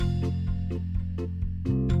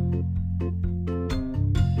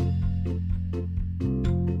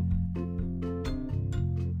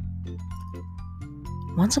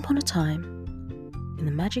Once upon a time, in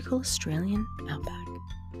the magical Australian outback,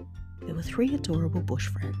 there were 3 adorable bush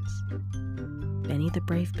friends: Benny the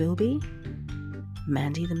brave bilby,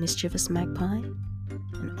 Mandy the mischievous magpie,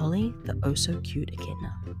 and Ollie the oh-so-cute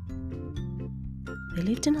echidna. They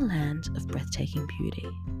lived in a land of breathtaking beauty,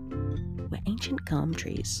 where ancient gum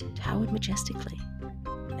trees towered majestically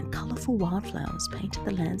and colourful wildflowers painted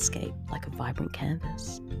the landscape like a vibrant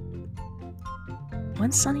canvas.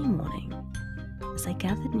 One sunny morning, as they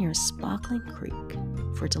gathered near a sparkling creek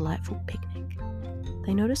for a delightful picnic,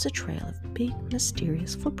 they noticed a trail of big,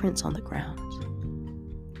 mysterious footprints on the ground.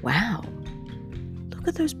 "Wow! Look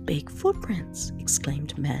at those big footprints!"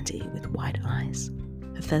 exclaimed Mandy with wide eyes,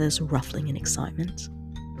 her feathers ruffling in excitement.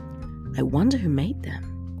 "I wonder who made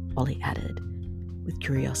them," Ollie added, with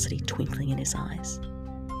curiosity twinkling in his eyes,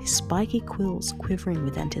 his spiky quills quivering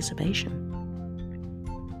with anticipation.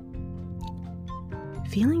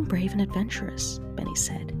 "Feeling brave and adventurous," Benny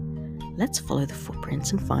said, "let's follow the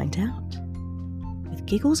footprints and find out." With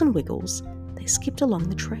giggles and wiggles, they skipped along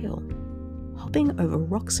the trail, hopping over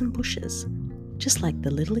rocks and bushes, just like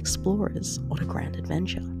the little explorers on a grand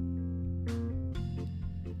adventure.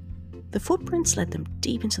 The footprints led them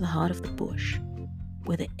deep into the heart of the bush,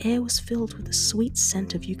 where the air was filled with the sweet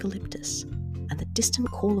scent of eucalyptus, and the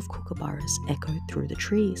distant call of kookaburras echoed through the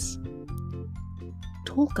trees.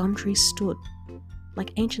 Tall gum trees stood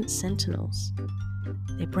like ancient sentinels,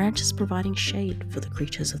 their branches providing shade for the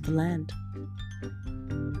creatures of the land.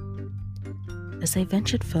 As they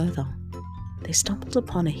ventured further, they stumbled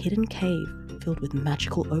upon a hidden cave filled with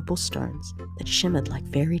magical opal stones that shimmered like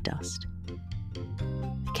fairy dust.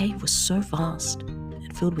 The cave was so vast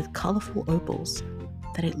and filled with colourful opals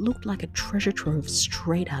that it looked like a treasure trove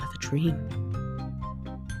straight out of a dream.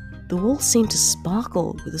 The walls seemed to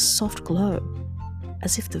sparkle with a soft glow,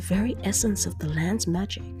 as if the very essence of the land's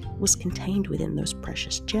magic was contained within those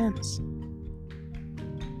precious gems.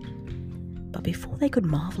 But before they could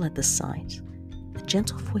marvel at the sight, a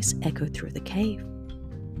gentle voice echoed through the cave.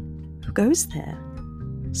 "Who goes there?"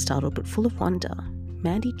 Startled but full of wonder,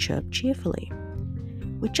 Mandy chirped cheerfully.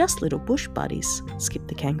 "We're just little bush buddies," skipped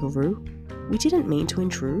the kangaroo. "We didn't mean to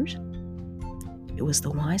intrude." It was the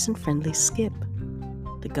wise and friendly Skip,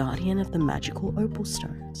 the guardian of the magical opal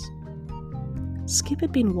stones. Skip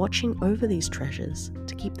had been watching over these treasures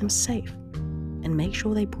to keep them safe and make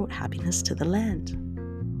sure they brought happiness to the land.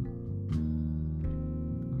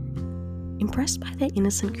 Impressed by their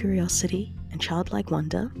innocent curiosity and childlike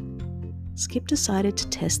wonder, Skip decided to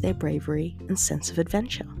test their bravery and sense of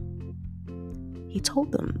adventure. He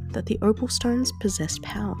told them that the opal stones possessed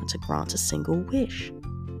power to grant a single wish,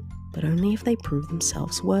 but only if they proved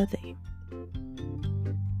themselves worthy.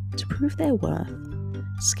 To prove their worth,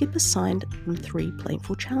 Skip assigned them 3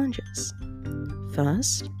 playful challenges.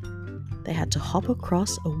 First, they had to hop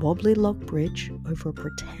across a wobbly log bridge over a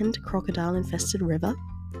pretend crocodile-infested river.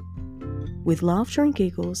 With laughter and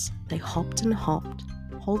giggles, they hopped and hopped,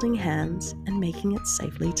 holding hands and making it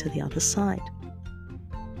safely to the other side.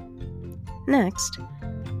 Next,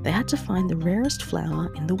 they had to find the rarest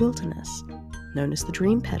flower in the wilderness, known as the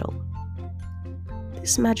dream petal.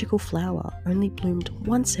 This magical flower only bloomed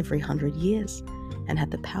once every 100 years and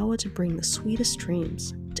had the power to bring the sweetest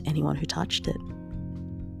dreams to anyone who touched it.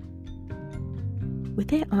 With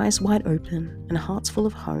their eyes wide open and hearts full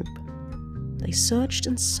of hope, they searched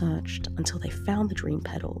and searched until they found the dream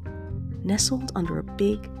petal, nestled under a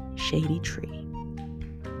big, shady tree.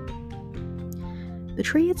 The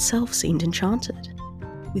tree itself seemed enchanted,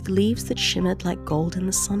 with leaves that shimmered like gold in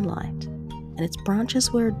the sunlight, and its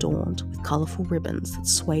branches were adorned with colourful ribbons that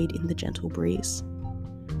swayed in the gentle breeze.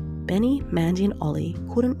 Benny, Mandy, and Ollie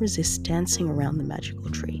couldn't resist dancing around the magical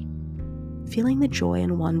tree, feeling the joy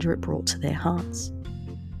and wonder it brought to their hearts.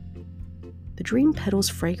 The dream petal's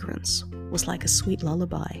fragrance was like a sweet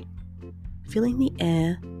lullaby, filling the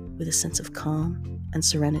air with a sense of calm and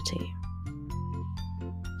serenity.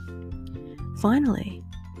 Finally,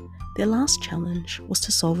 their last challenge was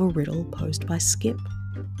to solve a riddle posed by Skip.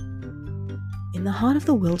 In the heart of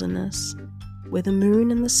the wilderness, where the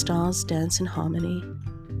moon and the stars dance in harmony,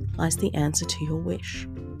 lies the answer to your wish.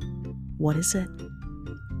 What is it?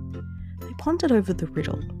 They pondered over the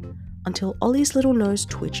riddle until Ollie's little nose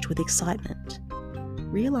twitched with excitement,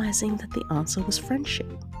 realizing that the answer was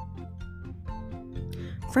friendship.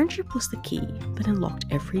 Friendship was the key that unlocked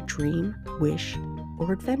every dream, wish,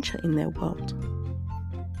 or adventure in their world.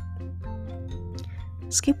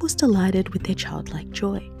 Skip was delighted with their childlike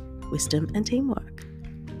joy, wisdom, and teamwork.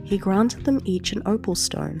 He granted them each an opal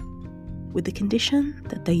stone, with the condition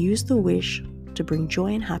that they use the wish to bring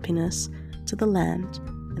joy and happiness to the land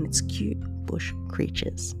and its cute bush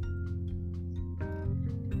creatures.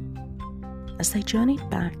 As they journeyed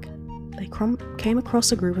back, they came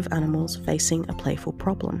across a group of animals facing a playful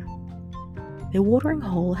problem. Their watering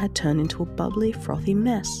hole had turned into a bubbly, frothy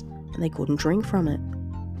mess, and they couldn't drink from it.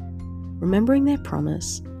 Remembering their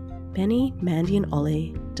promise, Benny, Mandy, and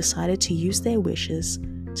Ollie decided to use their wishes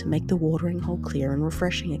to make the watering hole clear and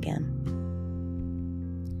refreshing again.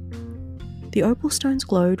 The opal stones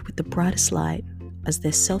glowed with the brightest light as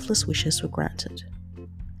their selfless wishes were granted.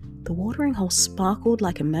 The watering hole sparkled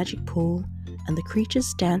like a magic pool, and the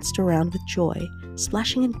creatures danced around with joy,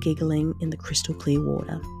 splashing and giggling in the crystal clear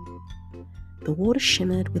water. The water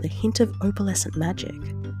shimmered with a hint of opalescent magic,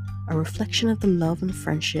 a reflection of the love and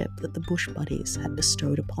friendship that the bush buddies had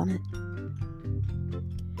bestowed upon it.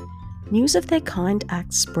 News of their kind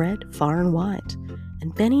acts spread far and wide,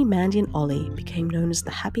 and Benny, Mandy, and Ollie became known as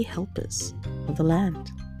the happy helpers of the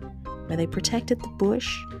land, where they protected the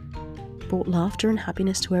bush, brought laughter and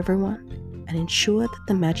happiness to everyone, and ensured that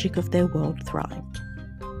the magic of their world thrived.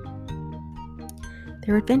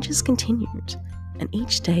 Their adventures continued, and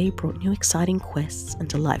each day brought new exciting quests and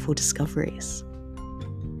delightful discoveries.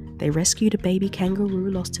 They rescued a baby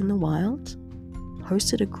kangaroo lost in the wild,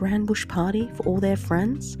 hosted a grand bush party for all their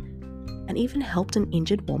friends, and even helped an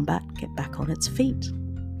injured wombat get back on its feet.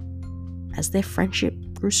 As their friendship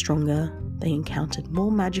grew stronger, they encountered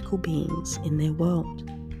more magical beings in their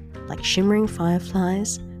world, like shimmering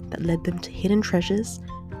fireflies that led them to hidden treasures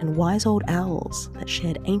and wise old owls that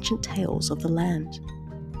shared ancient tales of the land.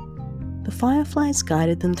 The fireflies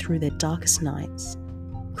guided them through their darkest nights,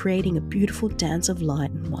 creating a beautiful dance of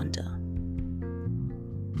light and wonder.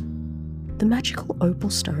 The magical opal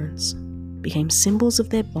stones became symbols of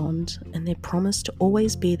their bond and their promise to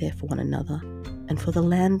always be there for one another and for the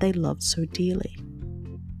land they loved so dearly.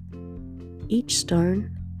 Each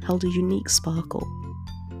stone held a unique sparkle,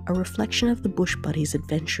 a reflection of the bush buddies'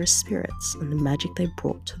 adventurous spirits and the magic they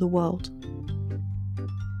brought to the world.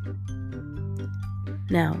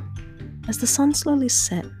 Now, as the sun slowly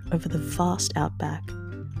set over the vast outback,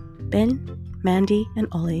 Ben, Mandy, and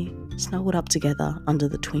Ollie snuggled up together under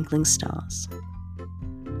the twinkling stars.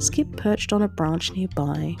 Skip perched on a branch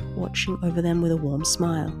nearby, watching over them with a warm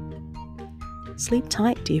smile. "Sleep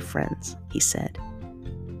tight, dear friends," he said.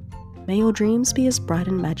 "May your dreams be as bright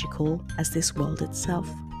and magical as this world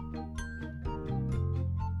itself."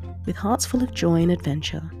 With hearts full of joy and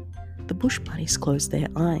adventure, the bush buddies closed their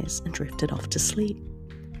eyes and drifted off to sleep,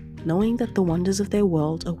 knowing that the wonders of their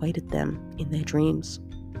world awaited them in their dreams.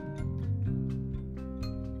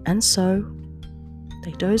 And so,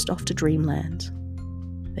 they dozed off to dreamland,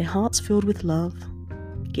 their hearts filled with love,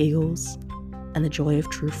 giggles, and the joy of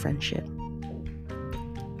true friendship.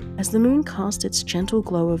 As the moon cast its gentle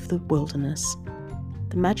glow over the wilderness,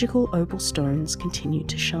 the magical opal stones continued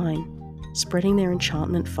to shine, spreading their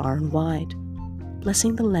enchantment far and wide,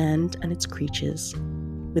 blessing the land and its creatures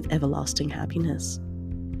with everlasting happiness.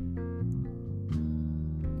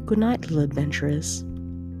 Good night, little adventurers.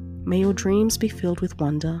 May your dreams be filled with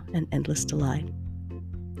wonder and endless delight.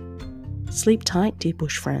 Sleep tight, dear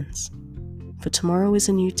bush friends, for tomorrow is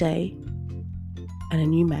a new day and a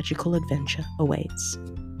new magical adventure awaits.